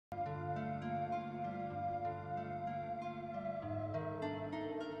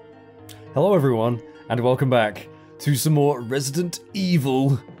Hello everyone, and welcome back to some more Resident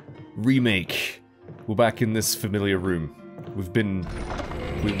Evil Remake. We're back in this familiar room.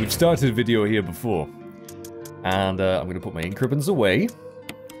 We've started a video here before, and I'm going to put my ink ribbons away,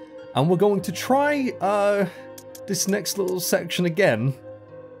 and we're going to try this next little section again,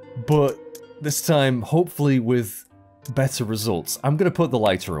 but this time hopefully with better results. I'm going to put the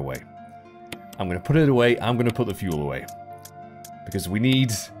lighter away. I'm going to put it away, I'm going to put the fuel away. Because we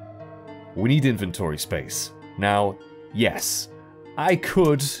need inventory space. Now, yes, I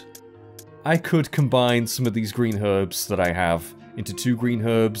could combine some of these green herbs that I have into 2 green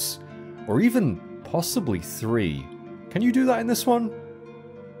herbs, or even possibly 3. Can you do that in this one?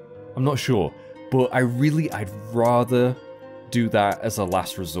 I'm not sure, but I'd rather do that as a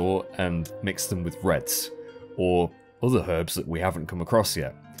last resort and mix them with reds, or other herbs that we haven't come across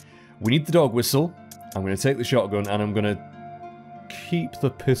yet. We need the dog whistle. I'm going to take the shotgun and I'm going to keep the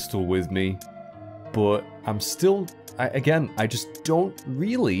pistol with me, but I'm still, I just don't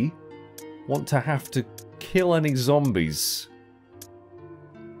really want to have to kill any zombies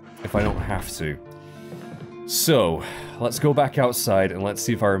if I don't have to. So, let's go back outside and let's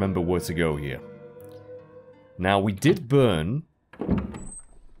see if I remember where to go here. Now, we did burn,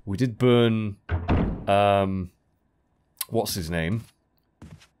 what's his name?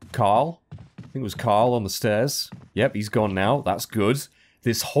 Carl? I think it was Carl on the stairs. Yep, he's gone now. That's good.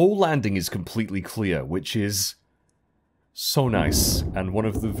 This whole landing is completely clear, which is so nice. And one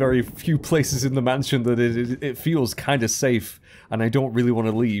of the very few places in the mansion that it feels kind of safe, and I don't really want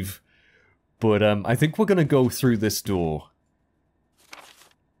to leave. But I think we're going to go through this door.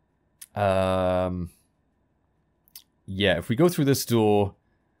 Yeah, if we go through this door,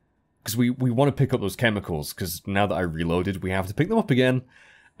 because we want to pick up those chemicals, because now that I reloaded, we have to pick them up again.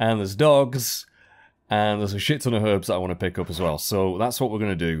 And there's dogs, and there's a shit ton of herbs that I want to pick up as well. So that's what we're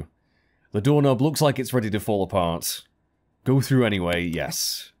going to do. The doorknob looks like it's ready to fall apart. Go through anyway,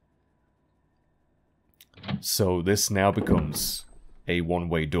 yes. So this now becomes a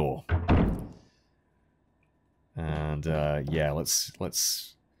one-way door. And yeah,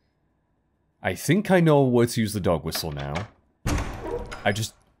 let's... I think I know where to use the dog whistle now. I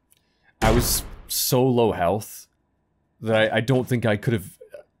was so low health that I don't think I could have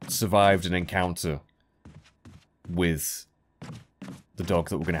survived an encounter with the dog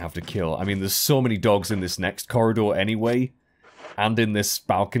that we're going to have to kill. I mean, there's so many dogs in this next corridor anyway, and in this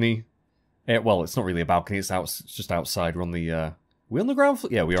balcony. Well, it's not really a balcony, it's just outside. We're on the, we on the ground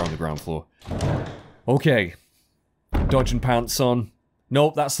floor? Yeah, we are on the ground floor. Okay. Dodging pants on.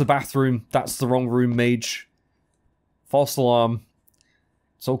 Nope, that's the bathroom. That's the wrong room, mage. False alarm.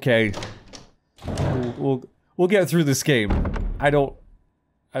 It's okay. We'll get through this game. I don't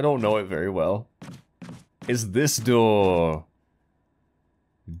know it very well. Is this door?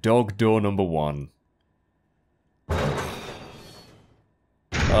 Dog door number 1.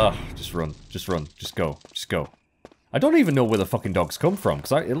 Ugh, just run, just go, just go. I don't even know where the fucking dogs come from,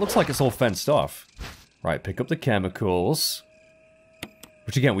 because it looks like it's all fenced off. Right, pick up the chemicals.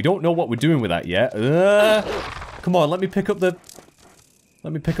 Which again, we don't know what we're doing with that yet. Come on, let me pick up the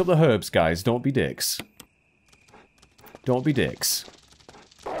herbs, guys. Don't be dicks. Don't be dicks.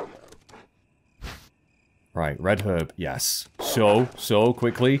 Right, red herb, yes. So,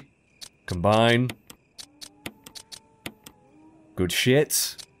 quickly. Combine. Good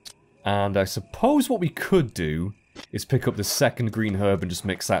shit. And I suppose what we could do is pick up the second green herb and just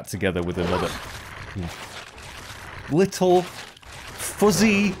mix that together with another little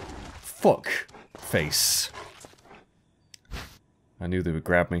fuzzy fuck face. I knew they would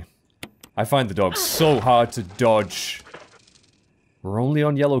grab me. I find the dogs so hard to dodge. We're only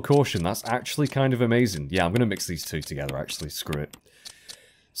on yellow caution. That's actually kind of amazing. Yeah, I'm going to mix these 2 together, actually. Screw it.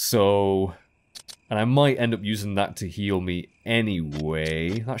 So... And I might end up using that to heal me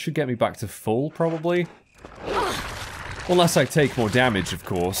anyway. That should get me back to full, probably. Unless I take more damage, of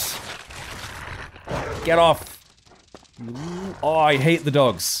course. Get off! Oh, I hate the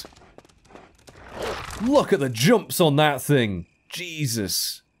dogs. Look at the jumps on that thing.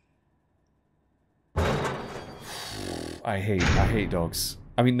 Jesus. I hate dogs.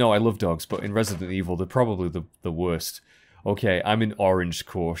 I mean, no, I love dogs, but in Resident Evil, they're probably the worst. Okay, I'm in orange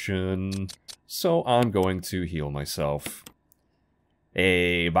caution, so I'm going to heal myself.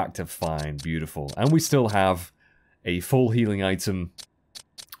 Hey, back to fine, beautiful. And we still have a full healing item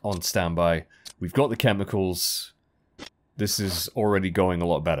on standby. We've got the chemicals. This is already going a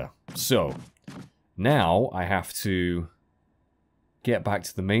lot better. So, now I have to get back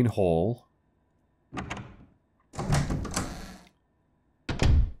to the main hall.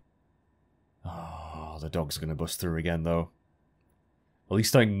 the dog's gonna bust through again, though. At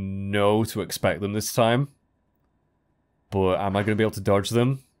least I know to expect them this time. But am I going to be able to dodge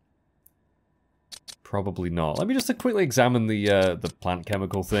them? Probably not. Let me just quickly examine the plant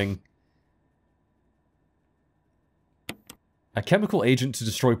chemical thing. A chemical agent to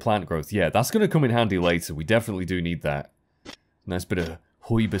destroy plant growth. Yeah, that's going to come in handy later. We definitely do need that. Nice bit of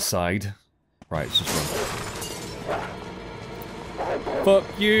herbicide. Right, let's just run.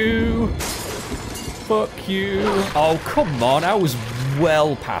 Fuck you! Fuck you! Oh, come on, I was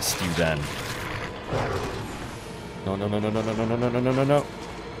well past you then. No, no, no, no, no, no, no, no, no, no, no, no.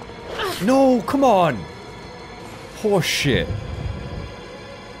 No, come on! Horse shit.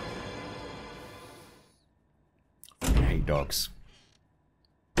 I hate dogs.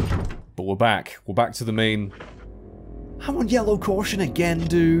 But we're back. We're back to the main... I'm on yellow caution again,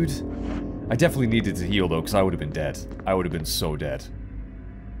 dude. I definitely needed to heal, though, because I would have been dead. I would have been so dead.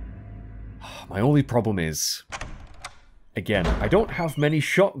 My only problem is... Again, I don't have many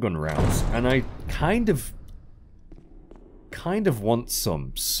shotgun rounds, and I kind of want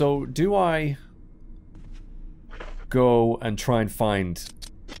some. So, do I go and try and find...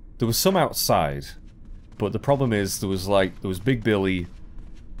 There was some outside, but the problem is there was Big Billy,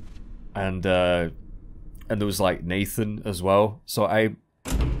 and there was, like, Nathan as well. So I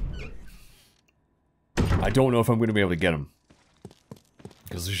don't know if I'm going to be able to get him.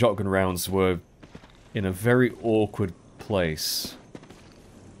 Because the shotgun rounds were in a very awkward place.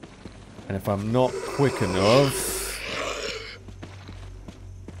 And if I'm not quick enough...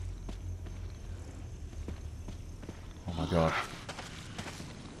 Oh my god.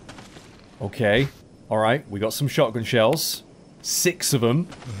 Okay. Alright, we got some shotgun shells. 6 of them.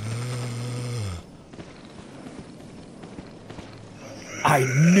 I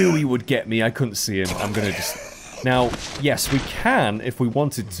knew he would get me. I couldn't see him. I'm gonna just... Now, yes, we can, if we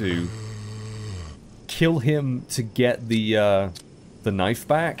wanted to, kill him to get the knife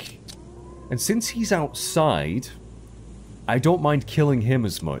back. And since he's outside, I don't mind killing him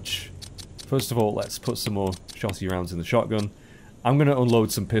as much. First of all, let's put some more shotty rounds in the shotgun. I'm gonna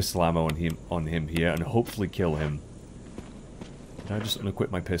unload some pistol ammo on him here and hopefully kill him. Did I just unequip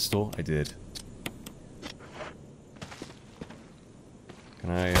my pistol? I did.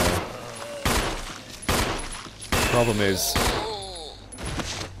 Can I,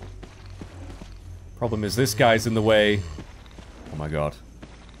 Problem is this guy's in the way. Oh my god.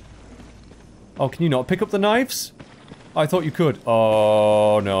 Oh, can you not pick up the knives? Oh, I thought you could.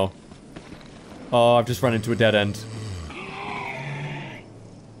 Oh, no. Oh, I've just run into a dead end.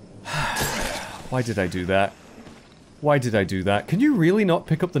 Why did I do that? Why did I do that? Can you really not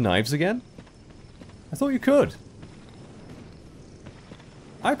pick up the knives again? I thought you could.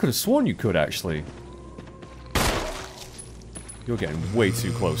 I could have sworn you could, actually. You're getting way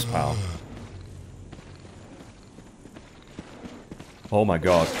too close, pal. Oh my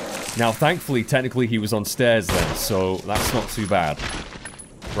god. Now, thankfully, technically he was on stairs then, so that's not too bad.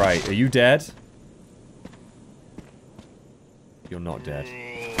 Right, are you dead? You're not dead.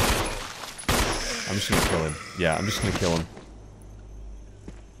 I'm just gonna kill him. Yeah, I'm just gonna kill him.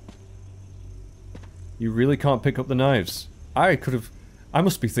 You really can't pick up the knives. I could have... I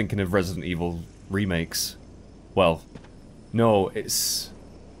must be thinking of Resident Evil remakes. Well, no, it's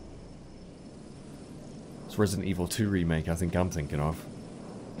Resident Evil 2 remake I think I'm thinking of.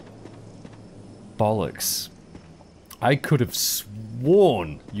 Bollocks. I could have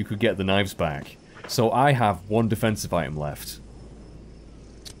sworn you could get the knives back. So I have one defensive item left.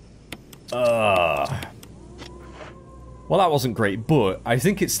 Well, that wasn't great, but I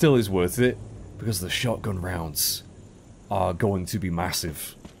think it still is worth it. Because the shotgun rounds are going to be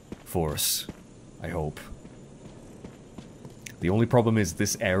massive for us. I hope. The only problem is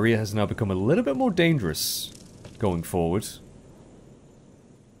this area has now become a little bit more dangerous going forward.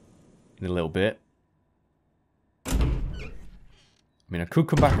 In a little bit. I mean, I could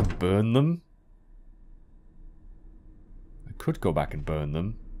come back and burn them. I could go back and burn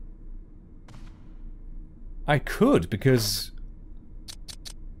them. I could, because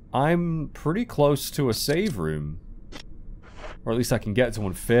I'm pretty close to a save room. Or at least I can get to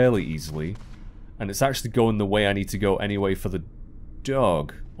one fairly easily. And it's actually going the way I need to go anyway for the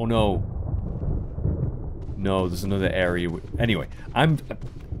dog. Oh no. No, there's another area. Anyway, I'm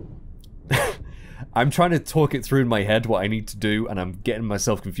trying to talk it through in my head what I need to do, and I'm getting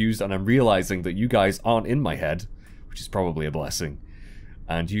myself confused, and I'm realizing that you guys aren't in my head, which is probably a blessing.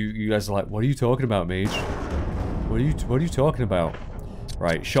 And you guys are like, what are you talking about, Mage? What are you talking about?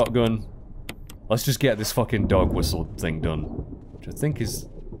 Right, shotgun. Let's just get this fucking dog whistle thing done. Which I think is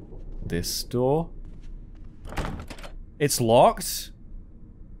this door. It's locked?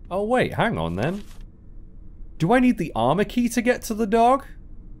 Oh wait, hang on then. Do I need the armor key to get to the dog?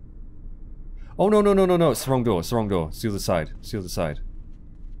 Oh, no, no, no, no, no. It's the wrong door. It's the wrong door. It's the other side. It's the other side.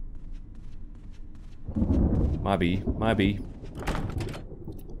 Might be.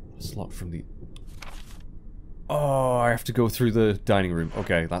 It's locked from the... Oh, I have to go through the dining room.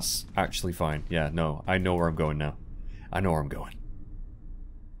 Okay, that's actually fine. Yeah, no. I know where I'm going now. I know where I'm going.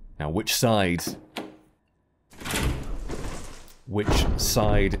 Now, which side... Which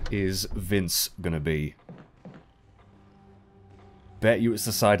side is Vince gonna be? Bet you it's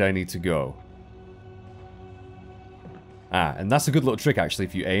the side I need to go. Ah, and that's a good little trick actually.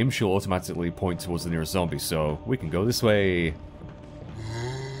 If you aim, she'll automatically point towards the nearest zombie, so we can go this way.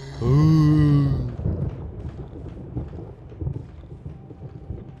 Ooh.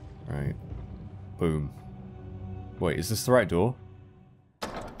 Right. Boom. Wait, is this the right door? I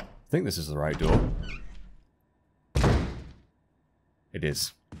think this is the right door. It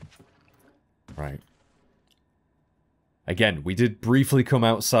is. Right. Again, we did briefly come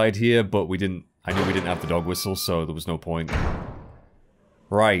outside here, but we didn't... I knew we didn't have the dog whistle, so there was no point.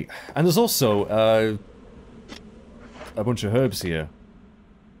 Right. And there's also, a bunch of herbs here.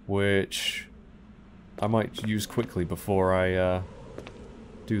 Which... I might use quickly before I,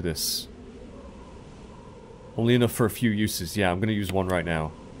 do this. Only enough for a few uses. Yeah, I'm gonna use one right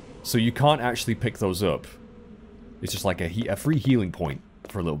now. So you can't actually pick those up. It's just like a free healing point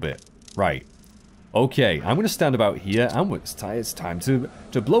for a little bit. Right. Okay, I'm gonna stand about here, and it's time to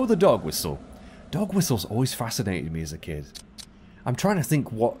blow the dog whistle. Dog whistles always fascinated me as a kid. I'm trying to think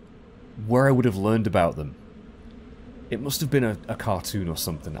where I would have learned about them. It must have been a cartoon or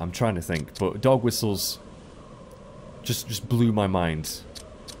something. I'm trying to think, but dog whistles just blew my mind.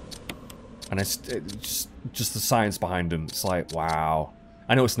 And just the science behind them. It's like, wow.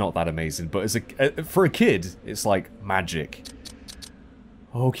 I know it's not that amazing, but as for a kid, it's like magic.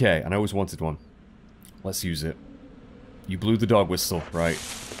 Okay, and I always wanted one. Let's use it. You blew the dog whistle, right?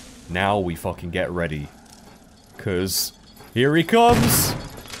 Now we fucking get ready. 'Cause here he comes!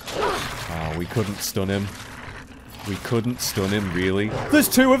 Oh, we couldn't stun him. We couldn't stun him, really. There's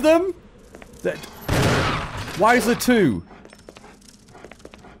two of them?! Why is there two?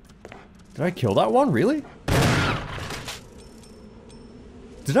 Did I kill that one, really?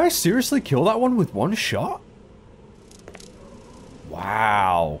 Did I seriously kill that one with one shot?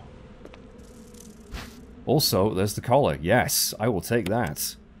 Wow. Also, there's the collar. Yes, I will take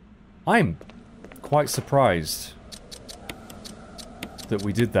that. I'm quite surprised that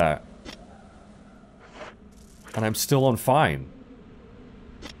we did that. And I'm still on fine.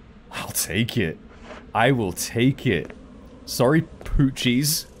 I'll take it. I will take it. Sorry,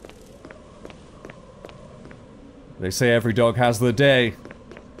 poochies. They say every dog has their day.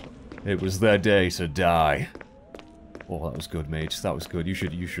 It was their day to die. Oh, that was good, mate. That was good. You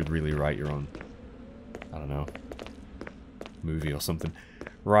should really write your own, I don't know, movie or something.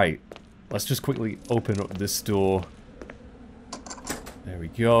 Right. Let's just quickly open up this door. There we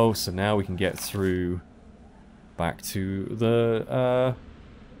go. So now we can get through back to the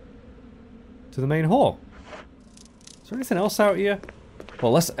main hall. Is there anything else out here?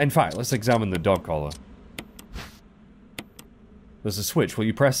 Well, in fact, let's examine the dog collar. There's a switch. Will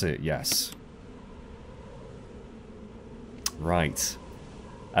you press it? Yes. Right.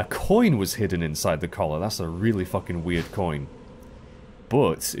 A coin was hidden inside the collar. That's a really fucking weird coin.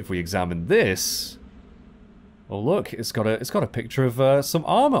 But if we examine this, oh look, it's got a picture of some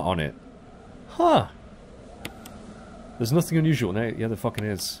armor on it. Huh. There's nothing unusual. No, yeah, there fucking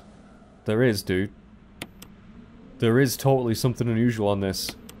is. There is, dude. There is totally something unusual on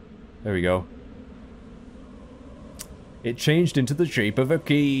this. There we go. It changed into the shape of a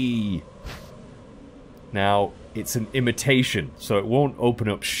key. Now, it's an imitation, so it won't open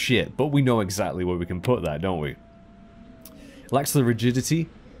up shit, but we know exactly where we can put that, don't we? It lacks the rigidity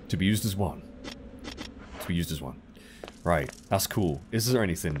to be used as one. To be used as one. Right, that's cool. Is there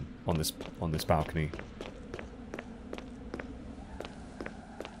anything on this balcony?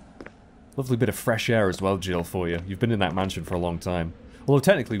 Lovely bit of fresh air as well, Jill, for you. You've been in that mansion for a long time. Although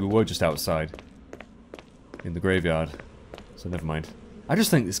technically we were just outside. In the graveyard. So never mind. I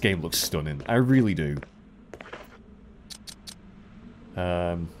just think this game looks stunning. I really do.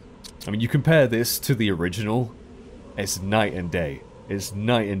 I mean, you compare this to the original, it's night and day. It's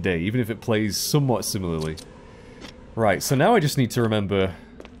night and day, even if it plays somewhat similarly. Right, so now I just need to remember...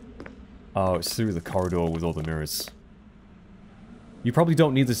 Oh, it's through the corridor with all the mirrors. You probably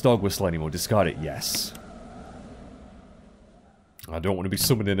don't need this dog whistle anymore. Discard it, yes. I don't want to be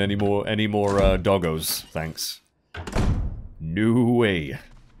summoning any more doggos, thanks. No way.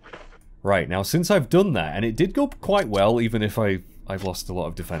 Right, now since I've done that, and it did go quite well, even if I've lost a lot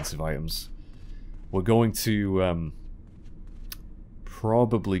of defensive items. we're going to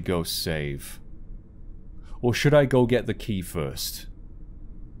probably go save. Or should I go get the key first?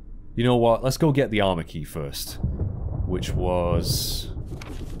 You know what? Let's go get the armor key first. Which was...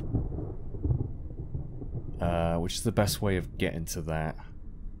 which is the best way of getting to that?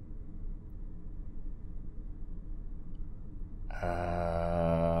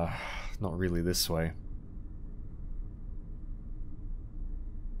 Not really this way.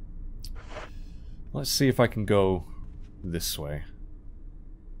 Let's see if I can go this way.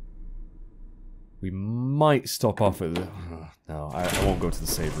 We might stop off at the... no, I won't go to the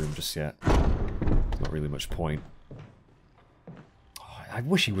save room just yet. There's not really much point. Oh, I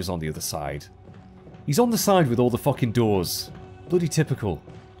wish he was on the other side. He's on the side with all the fucking doors. Bloody typical.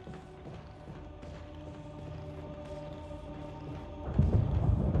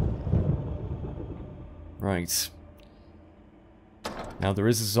 Right. Now there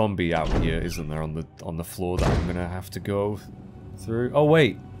is a zombie out here, isn't there, on the floor that I'm gonna have to go through? Oh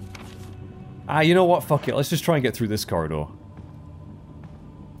wait. Ah, you know what? Fuck it. Let's just try and get through this corridor.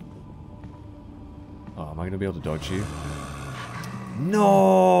 Oh, am I gonna be able to dodge you?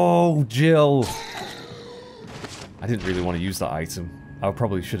 No, Jill. I didn't really want to use that item. I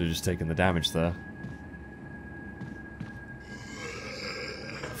probably should have just taken the damage there.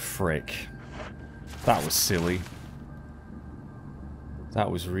 Frick. That was silly.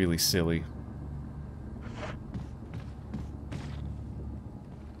 That was really silly.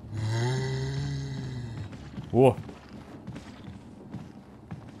 Whoa.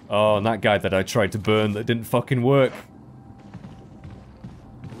 Oh, and that guy that I tried to burn that didn't fucking work.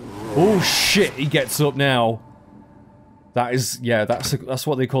 Oh shit, he gets up now. That is, yeah, that's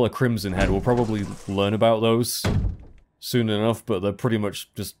what they call a crimson head. We'll probably learn about those soon enough, but they're pretty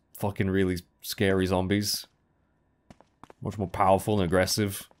much just fucking really scary zombies. Much more powerful and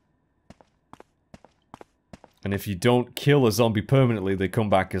aggressive. And if you don't kill a zombie permanently, they come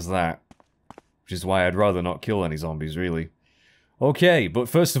back as that. Which is why I'd rather not kill any zombies, really. Okay, but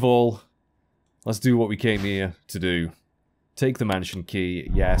first of all, let's do what we came here to do. Take the mansion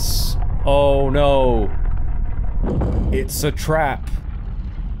key, yes. Oh no! It's a trap!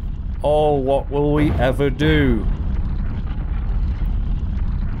 Oh, what will we ever do?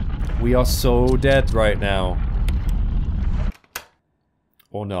 We are so dead right now.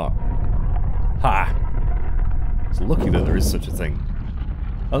 Or not. Ha! It's lucky that there is such a thing.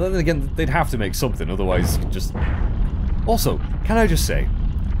 And then again, they'd have to make something, otherwise just... Also, can I just say,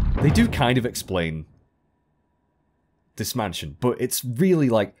 they do kind of explain this mansion, but it's really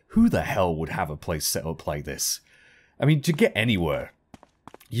like, who the hell would have a place set up like this? I mean, to get anywhere,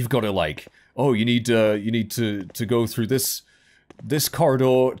 you've got to like, oh, you need to go through this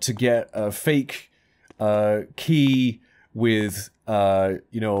corridor to get a fake key with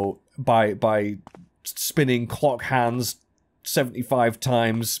you know, by spinning clock hands 75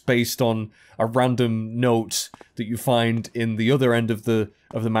 times based on a random note that you find in the other end of the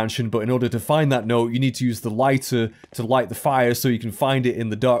mansion, but in order to find that note you need to use the lighter to light the fire so you can find it in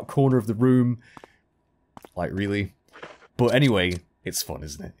the dark corner of the room. Like, really? But anyway, it's fun,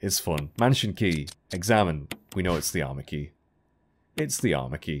 isn't it? It's fun. Mansion key. Examine. We know it's the armor key. It's the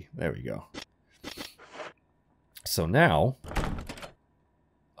armor key. There we go. So now...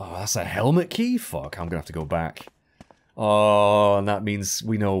 Oh, that's a helmet key? Fuck, I'm gonna have to go back. Oh, and that means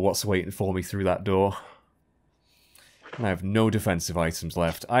we know what's waiting for me through that door. And I have no defensive items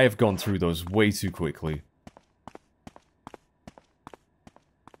left. I have gone through those way too quickly.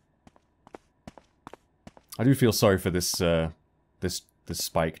 I do feel sorry for this, this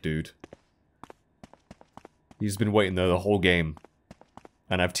Spike dude. He's been waiting there the whole game.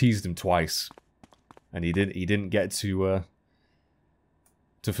 And I've teased him twice. And he didn't get to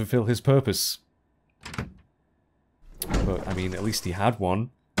fulfill his purpose. But, I mean, at least he had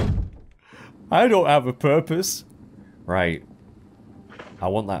one. I don't have a purpose. Right. I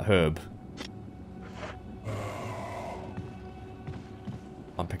want that herb.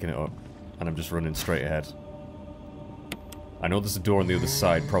 I'm picking it up. And I'm just running straight ahead. I know there's a door on the other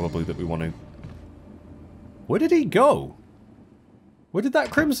side, probably, that we want to... Where did he go? Where did that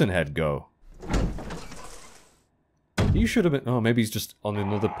crimson head go? You should have been... Oh, maybe he's just on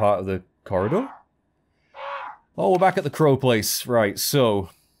another part of the corridor? Oh, we're back at the crow place. Right, so...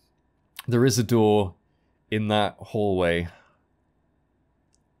 There is a door in that hallway.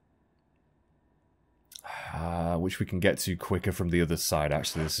 Which we can get to quicker from the other side,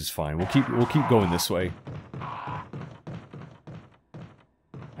 actually. This is fine. We'll keep going this way.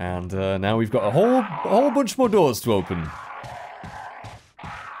 And now we've got a whole bunch more doors to open.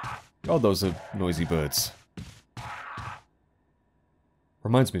 Oh, those are noisy birds.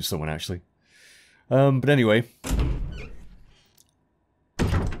 Reminds me of someone, actually. But anyway.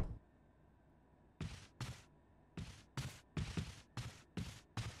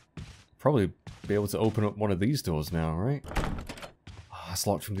 Probably be able to open up one of these doors now, right? Oh, it's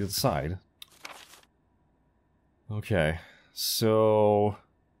locked from the other side. Okay, so...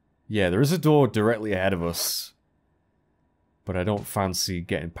 yeah, there is a door directly ahead of us. But I don't fancy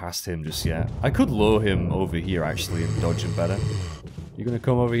getting past him just yet. I could lure him over here, actually, and dodge him better. You gonna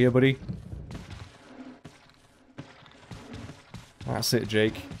come over here, buddy? That's it,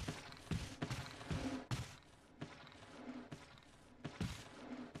 Jake.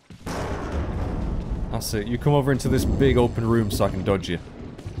 That's it. You come over into this big open room so I can dodge you.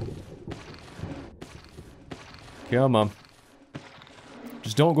 Come on.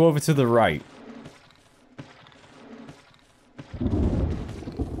 Just don't go over to the right.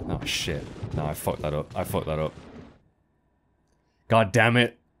 Oh, shit. No, I fucked that up. I fucked that up. God damn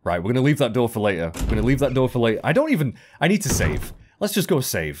it. Right, we're gonna leave that door for later. We're gonna leave that door for later. I don't even... I need to save. Let's just go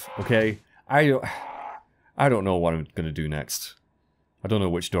save, okay? I don't know what I'm gonna do next. I don't know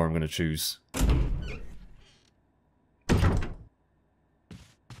which door I'm gonna choose.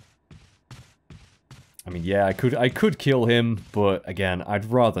 I mean, yeah, I could kill him, but again, I'd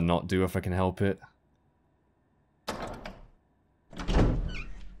rather not do if I can help it.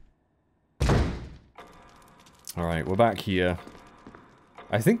 Alright, we're back here.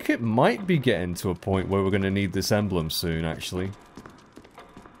 I think it might be getting to a point where we're gonna need this emblem soon, actually.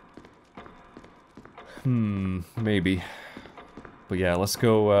 Maybe. But yeah, let's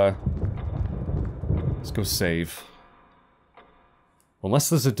go save. Unless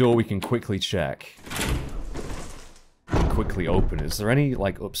there's a door we can quickly check. Quickly open. Is there any,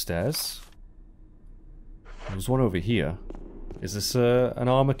 like, upstairs? There's one over here. Is this an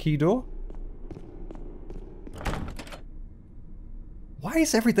armor key door? Why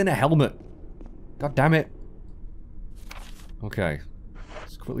is everything a helmet? God damn it. Okay.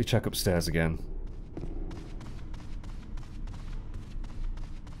 Let's quickly check upstairs again.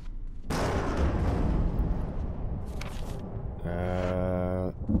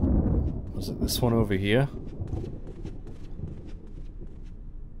 Was it this one over here?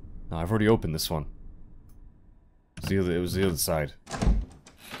 No, I've already opened this one. It was the other side.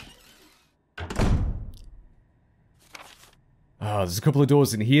 There's a couple of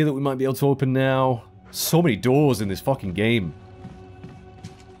doors in here that we might be able to open now. So many doors in this fucking game.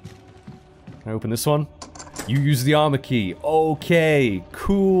 Can I open this one? You use the armor key. Okay,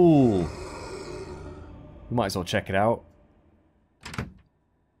 cool. We might as well check it out.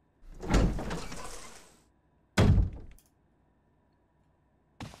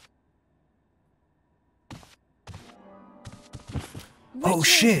 Oh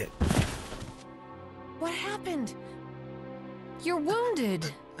shit! What happened? You're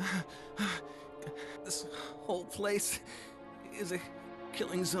wounded. This whole place is a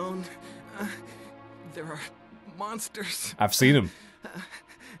killing zone. There are monsters. I've seen them.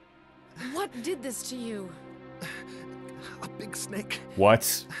 What did this to you? A big snake.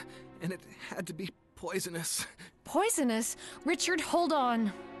 What? And it had to be poisonous. Poisonous? Richard, hold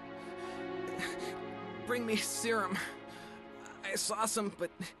on. Bring me serum. I saw some,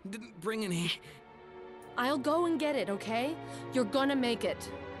 but didn't bring any. I'll go and get it, okay? You're gonna make it.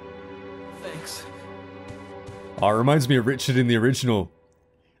 Thanks. Oh, it reminds me of Richard in the original.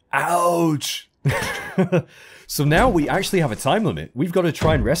 Ouch! So now we actually have a time limit. We've got to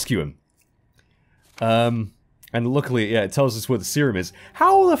try and rescue him. And luckily, yeah, it tells us where the serum is.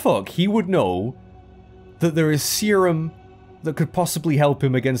 How the fuck he would know that there is serum that could possibly help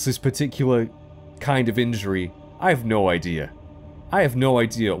him against this particular kind of injury? I have no idea. I have no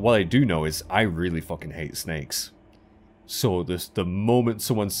idea. What I do know is I really fucking hate snakes. So the moment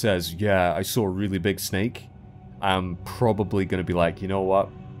someone says, yeah, I saw a really big snake, I'm probably going to be like, you know what?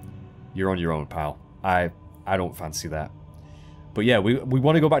 You're on your own, pal. I don't fancy that. But yeah, we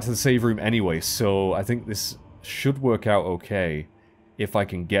want to go back to the save room anyway, so I think this should work out okay if I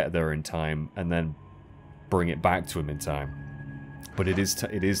can get there in time and then bring it back to him in time. But it is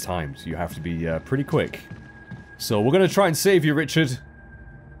timed. You have to be pretty quick. So we're going to try and save you, Richard.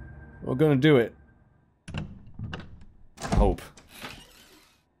 We're going to do it. Hope.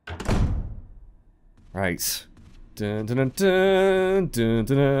 Right. Dun dun dun dun dun dun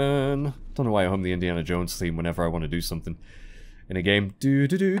dun. Don't know why I hum the Indiana Jones theme whenever I want to do something in a game. Do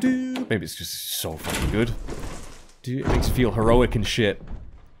do do do. Maybe it's just so fucking good. It makes you feel heroic and shit.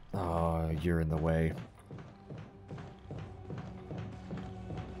 Oh, you're in the way.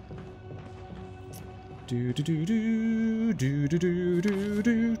 Do do do do do do do do do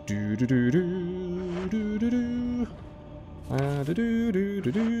do do do do do do do do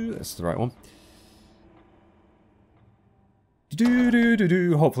do do. That's the right one.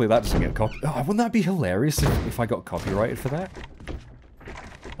 Hopefully that doesn't get copy. Oh, wouldn't that be hilarious if I got copyrighted for that?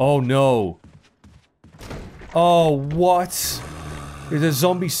 Oh no. Oh, what? Did a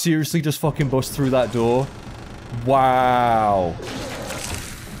zombie seriously just fucking bust through that door? Wow.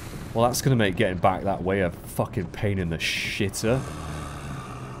 Well, that's gonna make getting back that way a fucking pain in the shitter.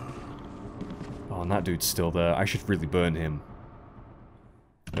 Oh, and that dude's still there. I should really burn him.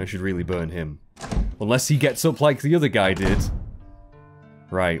 I should really burn him. Unless he gets up like the other guy did.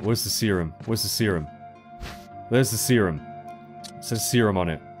 Right, where's the serum? Where's the serum? There's the serum. It says serum on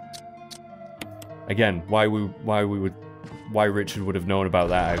it. Again, why Richard would have known about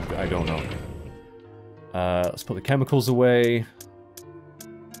that, I don't know. Let's put the chemicals away.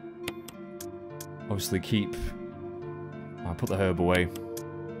 Obviously keep... I'll put the herb away.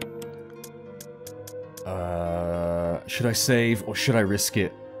 Should I save or should I risk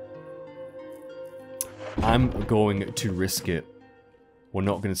it? I'm going to risk it. We're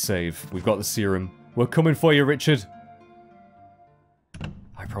not going to save. We've got the serum. We're coming for you, Richard.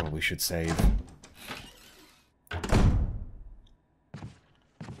 I probably should save.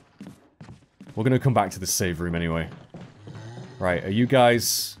 We're going to come back to the save room anyway. Right, are you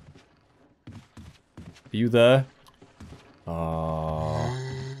guys... Are you there? Oh,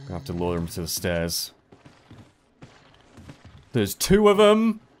 gonna have to lower them to the stairs. There's 2 of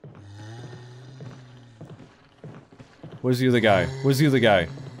them! Where's the other guy? Where's the other guy?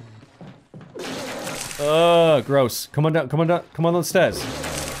 Ugh, gross. Come on down, come on down, come on the stairs.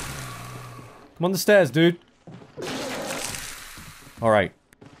 Come on the stairs, dude. Alright.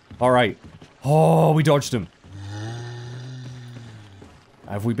 Alright. Oh, we dodged him.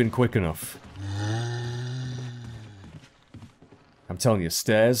 Have we been quick enough? I'm telling you,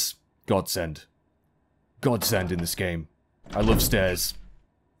 stairs, godsend. Godsend in this game. I love stairs.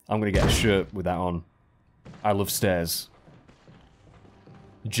 I'm gonna get a shirt with that on. I love stairs.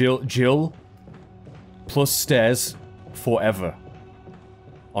 Jill plus stairs forever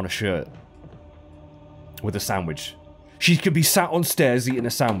on a shirt with a sandwich. She could be sat on stairs eating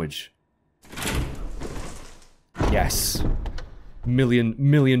a sandwich. Yes.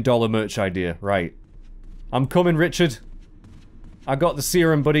 Million dollar merch idea. Right. I'm coming, Richard. I got the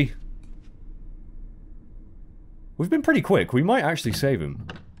serum, buddy. We've been pretty quick. We might actually save him.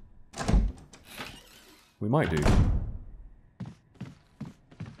 We might do.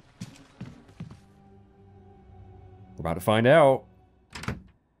 We're about to find out.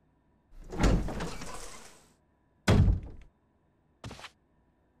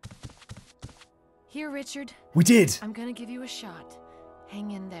 Here, Richard. We did! I'm gonna give you a shot.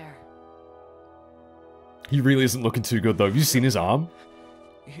 Hang in there. He really isn't looking too good, though. Have you seen his arm?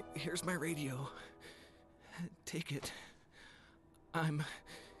 Here's my radio. Take it. I'm...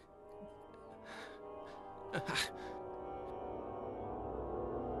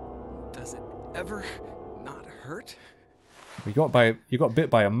 Does it ever not hurt? You got bit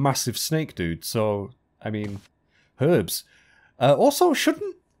by a massive snake, dude. So, I mean, herbs. Also,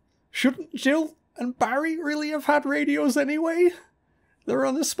 shouldn't Jill and Barry really have had radios anyway? They're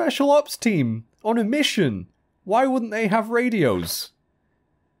on the special ops team on a mission. Why wouldn't they have radios?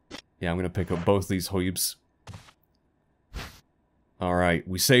 Yeah, I'm gonna pick up both these hoops. All right,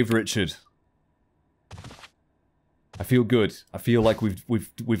 we saved Richard. I feel good. I feel like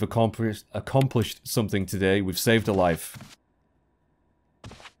we've accomplished something today. We've saved a life.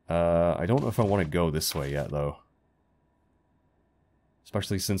 I don't know if I want to go this way yet, though.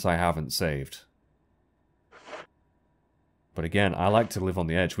 Especially since I haven't saved. But again, I like to live on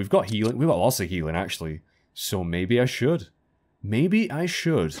the edge. We've got healing. We've got lots of healing, actually. So maybe I should. Maybe I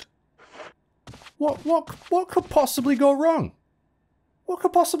should. What could possibly go wrong? What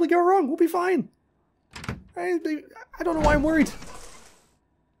could possibly go wrong? We'll be fine. I don't know why I'm worried.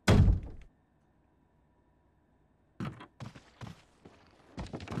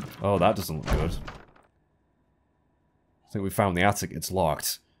 Oh, that doesn't look good. I think we found the attic. It's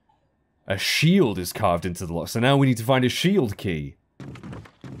locked. A shield is carved into the lock, so now we need to find a shield key.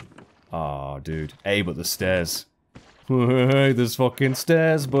 Aw, dude. Hey, but the stairs. Hey, there's fucking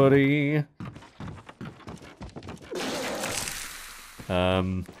stairs, buddy.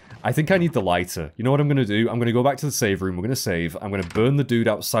 I think I need the lighter. You know what I'm gonna do? I'm gonna go back to the save room. We're gonna save. I'm gonna burn the dude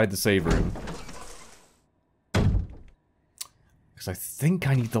outside the save room. Because I think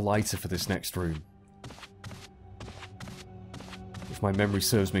I need the lighter for this next room. If my memory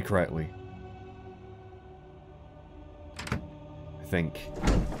serves me correctly. I think.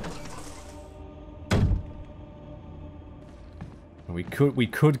 And we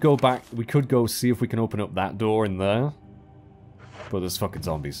could go back. We could go see if we can open up that door in there. But there's fucking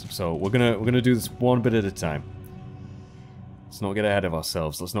zombies. So we're gonna do this one bit at a time. Let's not get ahead of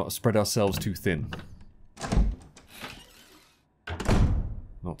ourselves. Let's not spread ourselves too thin.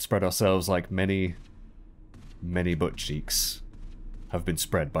 Not spread ourselves like many, many butt cheeks have been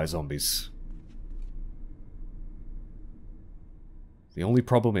spread by zombies. The only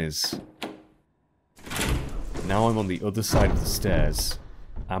problem is, now I'm on the other side of the stairs.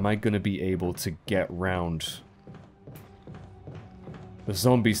 Am I going to be able to get round the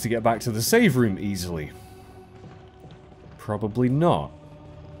zombies to get back to the save room easily? Probably not.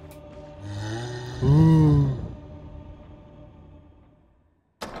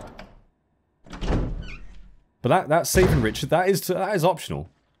 But that saving Richard, that is optional.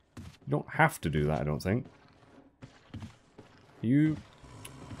 You don't have to do that, I don't think. You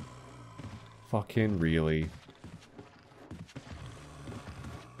fucking really?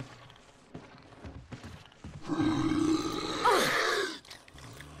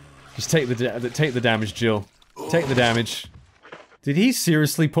 Just take the damage, Jill. Take the damage. Did he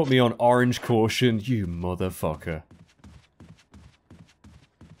seriously put me on orange caution? You motherfucker.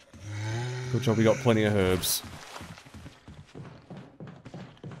 Good job we got plenty of herbs.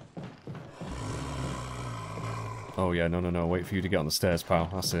 Oh yeah, no. Wait for you to get on the stairs, pal.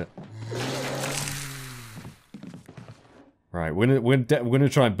 That's it. Right, we're gonna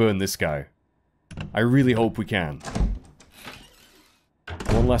try and burn this guy. I really hope we can.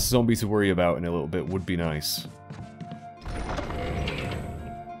 One less zombie to worry about in a little bit would be nice.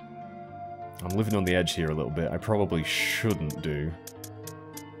 I'm living on the edge here a little bit. I probably shouldn't do.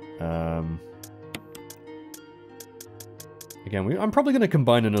 Again, I'm probably going to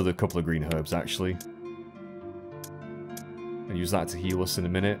combine another couple of green herbs, actually. And use that to heal us in a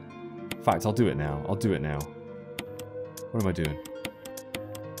minute. In fact, I'll do it now. What am I doing?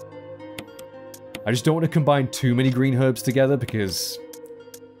 I just don't want to combine too many green herbs together because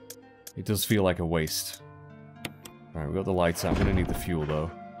it does feel like a waste. Alright, we got the lights out. I'm going to need the fuel, though.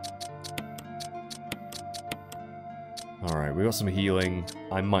 Alright, we got some healing.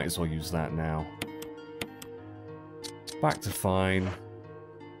 I might as well use that now. Back to fine.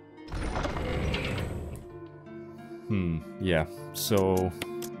 Yeah. So...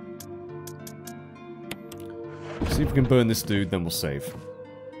 see if we can burn this dude, then we'll save.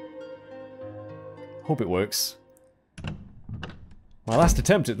 Hope it works. My last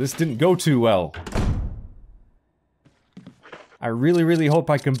attempt at this didn't go too well. I really, really hope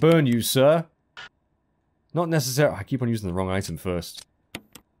I can burn you, sir. Not necessary. I keep on using the wrong item first.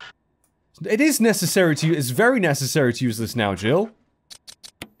 It is necessary to use. It's very necessary to use this now, Jill.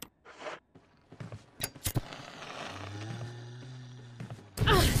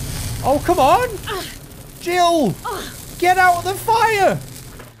 Oh, come on! Jill! Get out of the fire!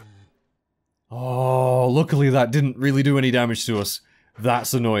 Oh, luckily that didn't really do any damage to us.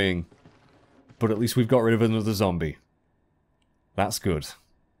 That's annoying. But at least we've got rid of another zombie. That's good.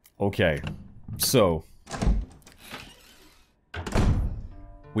 Okay. So...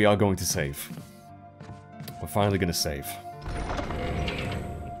 we are going to save. We're finally going to save.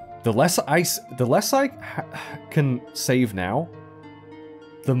 The less I can save now,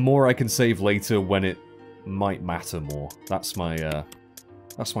 the more I can save later when it might matter more. That's my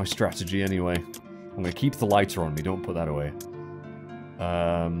strategy anyway. I'm going to keep the lighter on me, don't put that away.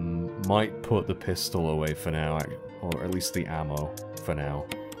 Might put the pistol away for now, or at least the ammo for now.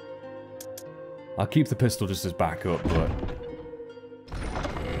 I'll keep the pistol just as backup, but...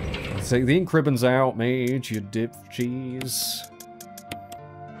 take the ink ribbons out, mage, you dip cheese.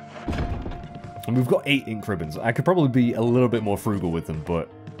 And we've got 8 ink ribbons. I could probably be a little bit more frugal with them, but...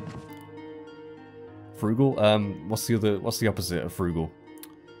 frugal? What's the opposite of frugal?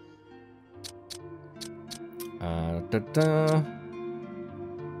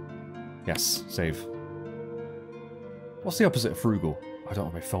 Yes, save. What's the opposite of frugal? I don't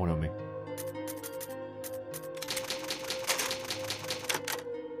have my phone on me.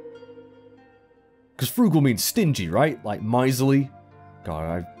 Because frugal means stingy, right? Like miserly. God,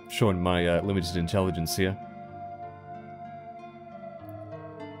 I've shown my limited intelligence here.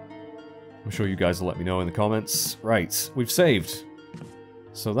 I'm sure you guys will let me know in the comments. Right, we've saved.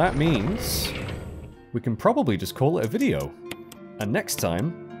 So that means we can probably just call it a video. And next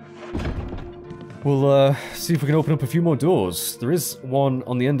time, we'll see if we can open up a few more doors. There is one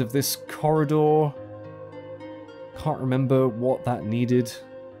on the end of this corridor. Can't remember what that needed.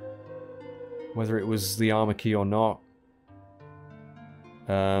 Whether it was the armor key or not.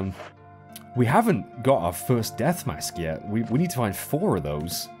 We haven't got our first death mask yet. We need to find 4 of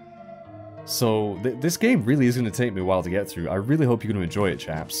those. So, this game really is going to take me a while to get through. I really hope you're going to enjoy it,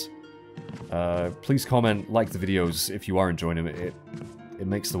 chaps. Please comment, like the videos if you are enjoying them. It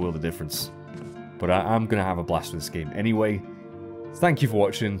makes the world a difference. But I'm going to have a blast with this game anyway. Thank you for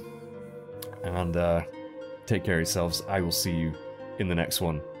watching, and take care of yourselves. I will see you in the next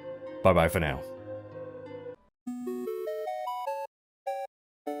one. Bye-bye for now.